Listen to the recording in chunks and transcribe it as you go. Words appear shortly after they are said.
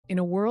In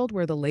a world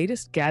where the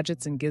latest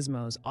gadgets and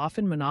gizmos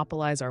often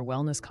monopolize our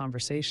wellness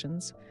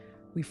conversations,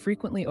 we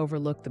frequently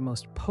overlook the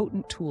most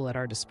potent tool at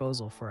our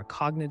disposal for a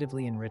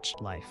cognitively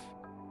enriched life: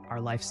 our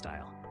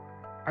lifestyle.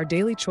 Our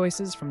daily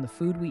choices, from the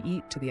food we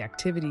eat to the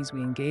activities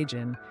we engage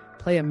in,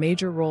 play a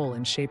major role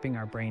in shaping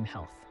our brain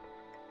health.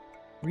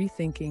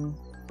 Rethinking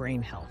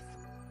brain health.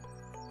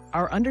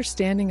 Our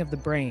understanding of the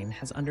brain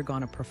has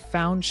undergone a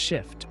profound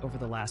shift over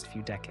the last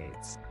few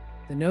decades.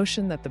 The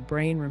notion that the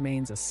brain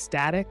remains a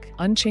static,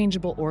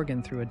 unchangeable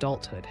organ through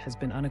adulthood has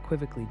been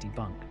unequivocally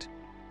debunked.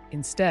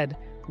 Instead,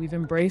 we've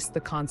embraced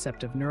the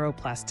concept of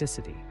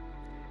neuroplasticity,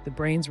 the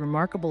brain's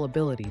remarkable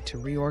ability to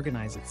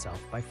reorganize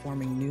itself by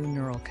forming new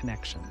neural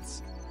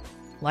connections.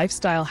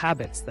 Lifestyle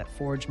habits that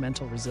forge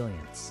mental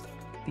resilience.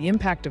 The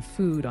impact of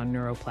food on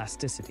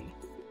neuroplasticity.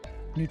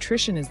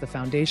 Nutrition is the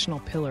foundational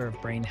pillar of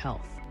brain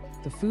health.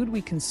 The food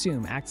we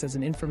consume acts as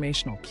an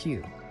informational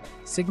cue,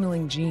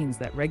 signaling genes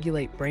that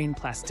regulate brain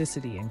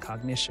plasticity and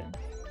cognition.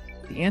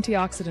 The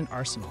antioxidant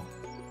arsenal.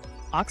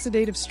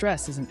 Oxidative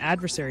stress is an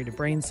adversary to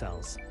brain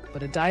cells,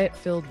 but a diet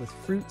filled with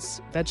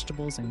fruits,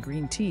 vegetables, and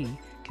green tea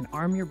can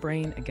arm your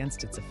brain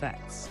against its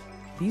effects.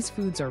 These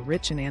foods are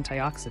rich in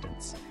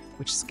antioxidants,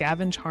 which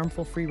scavenge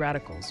harmful free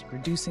radicals,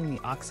 reducing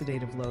the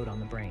oxidative load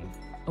on the brain.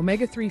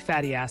 Omega-3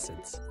 fatty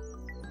acids.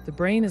 The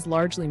brain is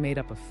largely made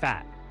up of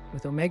fat,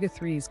 with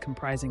omega-3s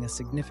comprising a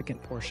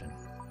significant portion.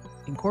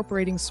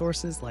 Incorporating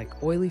sources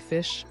like oily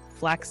fish,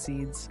 flax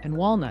seeds, and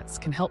walnuts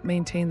can help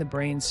maintain the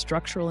brain's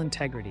structural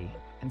integrity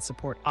and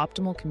support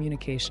optimal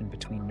communication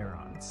between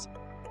neurons.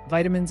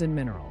 Vitamins and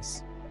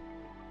minerals.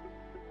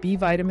 B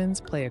vitamins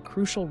play a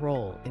crucial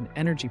role in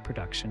energy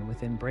production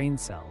within brain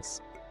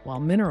cells, while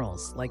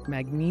minerals like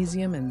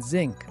magnesium and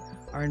zinc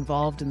are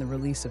involved in the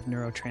release of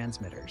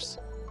neurotransmitters.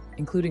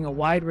 Including a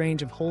wide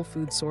range of whole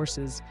food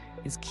sources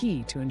is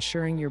key to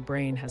ensuring your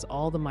brain has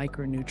all the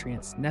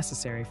micronutrients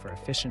necessary for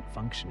efficient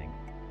functioning.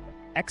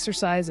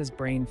 Exercise as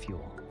brain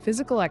fuel.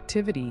 Physical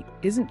activity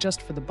isn't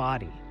just for the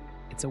body,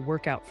 it's a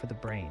workout for the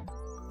brain.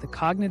 The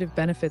cognitive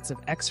benefits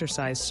of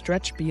exercise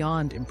stretch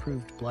beyond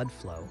improved blood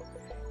flow.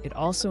 It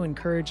also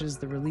encourages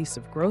the release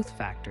of growth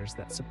factors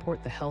that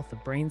support the health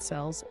of brain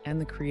cells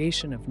and the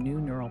creation of new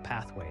neural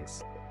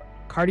pathways.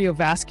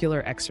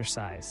 Cardiovascular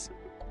exercise.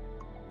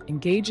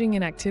 Engaging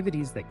in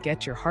activities that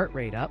get your heart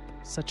rate up,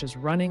 such as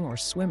running or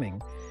swimming,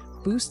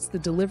 boosts the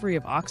delivery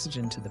of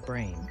oxygen to the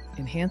brain,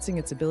 enhancing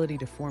its ability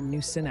to form new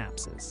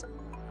synapses.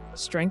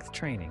 Strength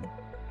training.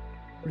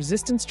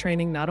 Resistance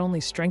training not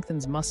only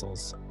strengthens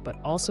muscles, but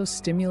also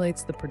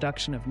stimulates the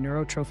production of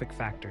neurotrophic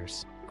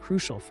factors,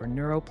 crucial for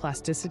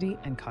neuroplasticity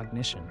and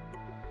cognition.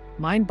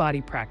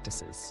 Mind-body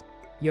practices.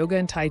 Yoga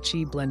and Tai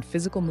Chi blend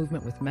physical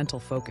movement with mental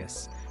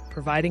focus,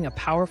 providing a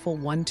powerful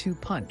 1-2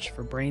 punch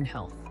for brain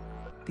health.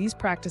 These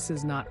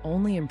practices not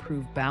only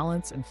improve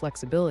balance and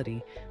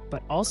flexibility,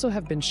 but also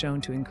have been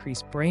shown to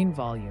increase brain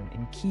volume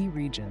in key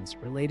regions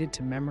related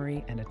to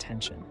memory and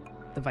attention.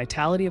 The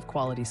vitality of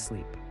quality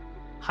sleep.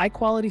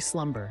 High-quality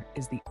slumber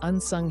is the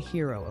unsung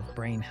hero of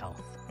brain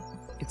health.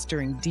 It's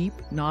during deep,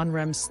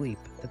 non-REM sleep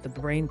that the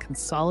brain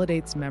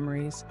consolidates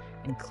memories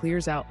and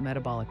clears out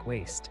metabolic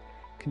waste,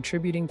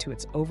 contributing to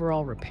its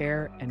overall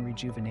repair and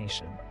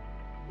rejuvenation.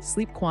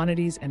 Sleep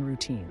quantities and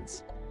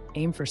routines.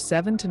 Aim for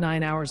 7 to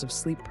 9 hours of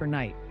sleep per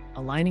night,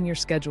 aligning your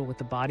schedule with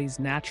the body's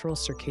natural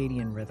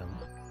circadian rhythm.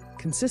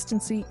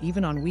 Consistency,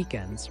 even on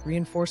weekends,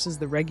 reinforces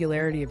the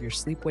regularity of your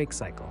sleep-wake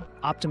cycle,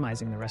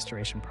 optimizing the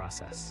restoration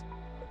process.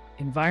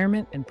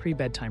 Environment and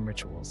pre-bedtime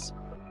rituals.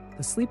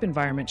 The sleep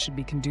environment should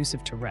be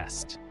conducive to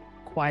rest,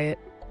 quiet,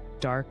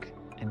 dark,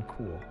 and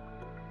cool.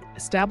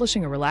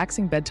 Establishing a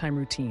relaxing bedtime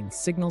routine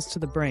signals to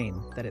the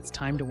brain that it's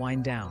time to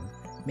wind down,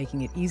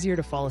 making it easier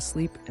to fall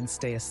asleep and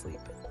stay asleep.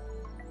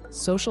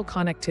 Social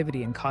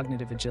connectivity and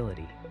cognitive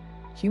agility.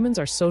 Humans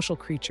are social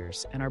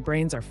creatures, and our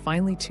brains are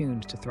finely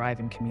tuned to thrive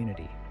in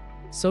community.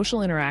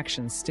 Social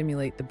interactions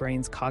stimulate the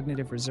brain's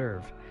cognitive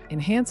reserve,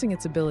 enhancing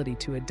its ability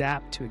to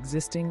adapt to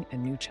existing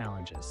and new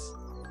challenges.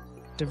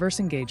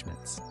 Diverse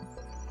engagements.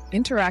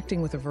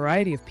 Interacting with a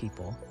variety of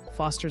people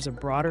fosters a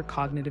broader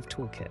cognitive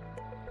toolkit.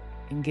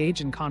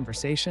 Engage in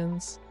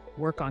conversations,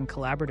 work on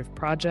collaborative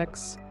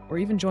projects, or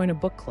even join a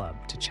book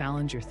club to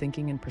challenge your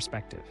thinking and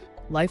perspective.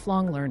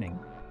 Lifelong learning.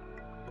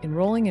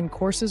 Enrolling in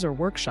courses or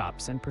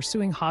workshops and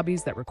pursuing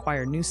hobbies that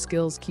require new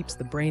skills keeps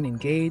the brain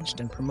engaged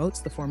and promotes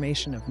the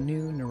formation of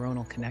new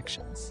neuronal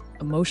connections.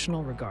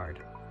 Emotional regard.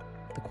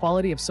 The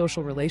quality of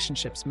social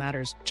relationships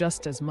matters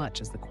just as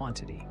much as the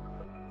quantity.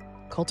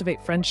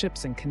 Cultivate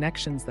friendships and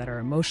connections that are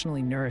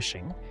emotionally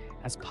nourishing,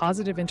 as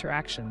positive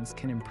interactions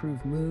can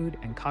improve mood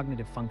and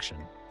cognitive function.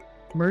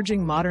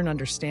 Merging modern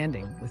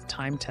understanding with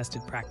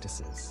time-tested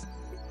practices.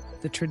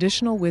 The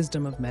traditional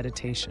wisdom of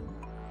meditation.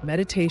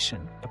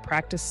 Meditation, a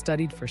practice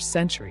studied for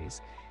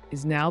centuries,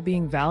 is now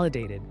being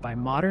validated by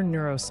modern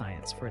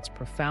neuroscience for its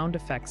profound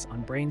effects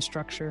on brain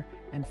structure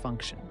and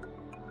function.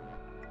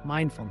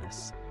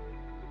 Mindfulness.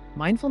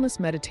 Mindfulness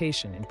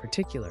meditation, in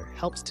particular,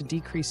 helps to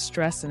decrease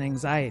stress and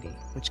anxiety,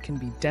 which can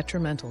be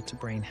detrimental to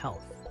brain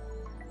health.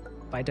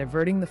 By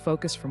diverting the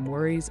focus from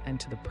worries and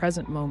to the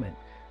present moment,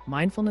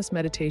 Mindfulness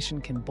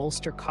meditation can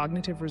bolster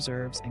cognitive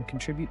reserves and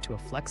contribute to a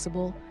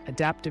flexible,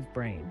 adaptive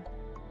brain.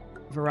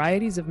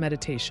 Varieties of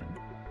meditation.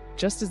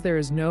 Just as there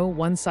is no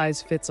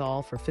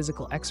one-size-fits-all for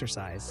physical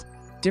exercise,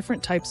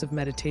 different types of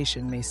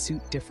meditation may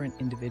suit different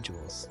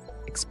individuals.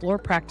 Explore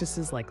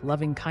practices like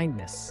loving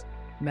kindness,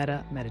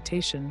 metta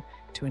meditation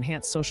to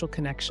enhance social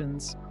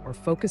connections, or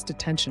focused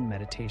attention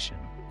meditation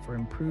for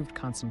improved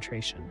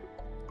concentration.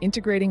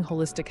 Integrating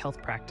holistic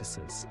health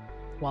practices.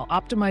 While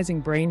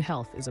optimizing brain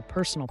health is a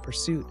personal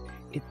pursuit,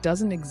 it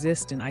doesn't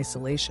exist in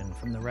isolation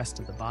from the rest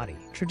of the body.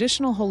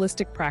 Traditional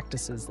holistic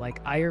practices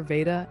like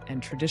Ayurveda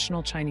and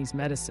traditional Chinese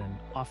medicine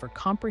offer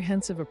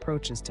comprehensive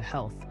approaches to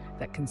health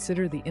that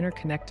consider the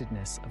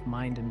interconnectedness of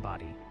mind and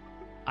body.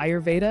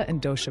 Ayurveda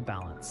and dosha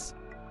balance.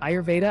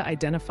 Ayurveda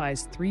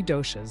identifies 3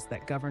 doshas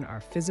that govern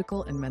our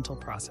physical and mental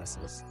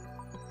processes.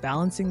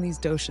 Balancing these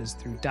doshas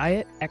through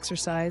diet,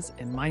 exercise,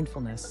 and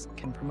mindfulness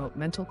can promote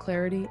mental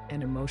clarity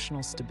and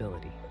emotional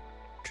stability.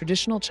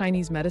 Traditional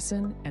Chinese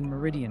medicine and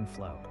meridian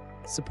flow.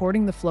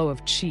 Supporting the flow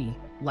of qi,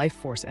 life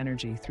force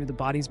energy, through the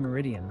body's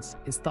meridians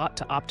is thought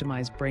to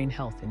optimize brain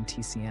health in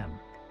TCM.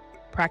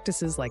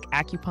 Practices like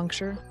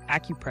acupuncture,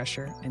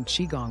 acupressure, and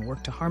qigong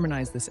work to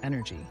harmonize this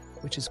energy,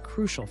 which is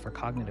crucial for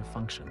cognitive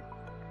function.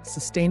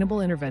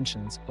 Sustainable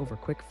interventions over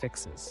quick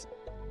fixes.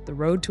 The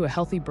road to a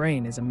healthy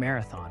brain is a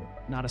marathon,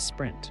 not a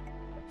sprint.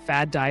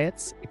 Fad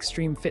diets,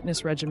 extreme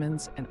fitness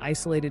regimens, and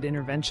isolated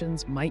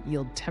interventions might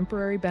yield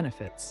temporary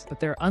benefits, but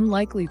they're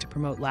unlikely to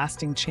promote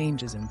lasting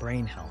changes in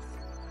brain health.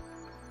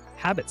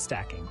 Habit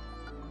stacking.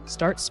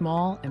 Start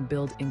small and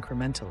build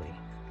incrementally.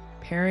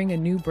 Pairing a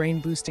new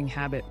brain-boosting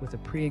habit with a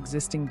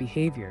pre-existing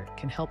behavior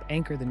can help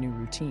anchor the new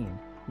routine,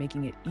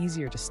 making it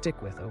easier to stick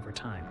with over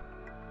time.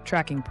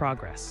 Tracking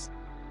progress.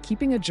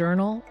 Keeping a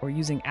journal or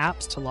using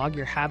apps to log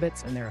your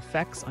habits and their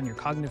effects on your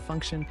cognitive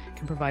function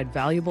can provide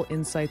valuable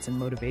insights and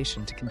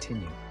motivation to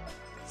continue.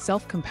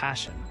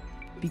 Self-compassion.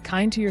 Be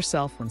kind to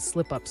yourself when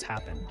slip-ups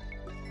happen.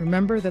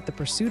 Remember that the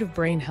pursuit of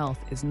brain health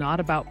is not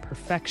about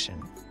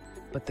perfection,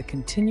 but the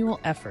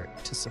continual effort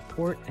to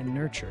support and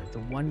nurture the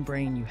one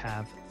brain you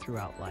have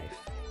throughout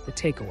life. The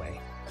takeaway: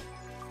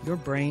 your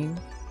brain,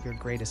 your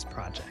greatest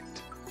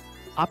project.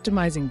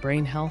 Optimizing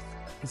brain health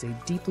is a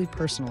deeply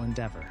personal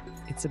endeavor.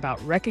 It's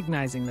about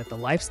recognizing that the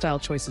lifestyle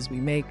choices we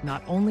make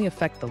not only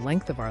affect the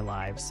length of our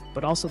lives,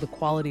 but also the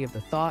quality of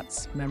the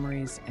thoughts,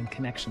 memories, and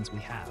connections we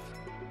have.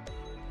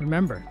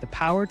 Remember, the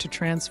power to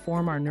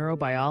transform our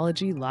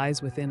neurobiology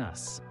lies within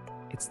us.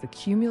 It's the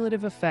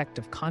cumulative effect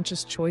of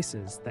conscious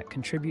choices that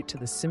contribute to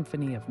the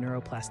symphony of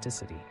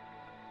neuroplasticity.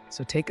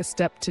 So take a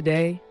step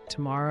today,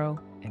 tomorrow,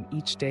 and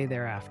each day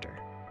thereafter.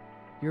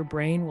 Your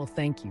brain will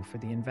thank you for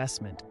the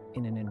investment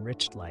in an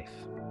enriched life.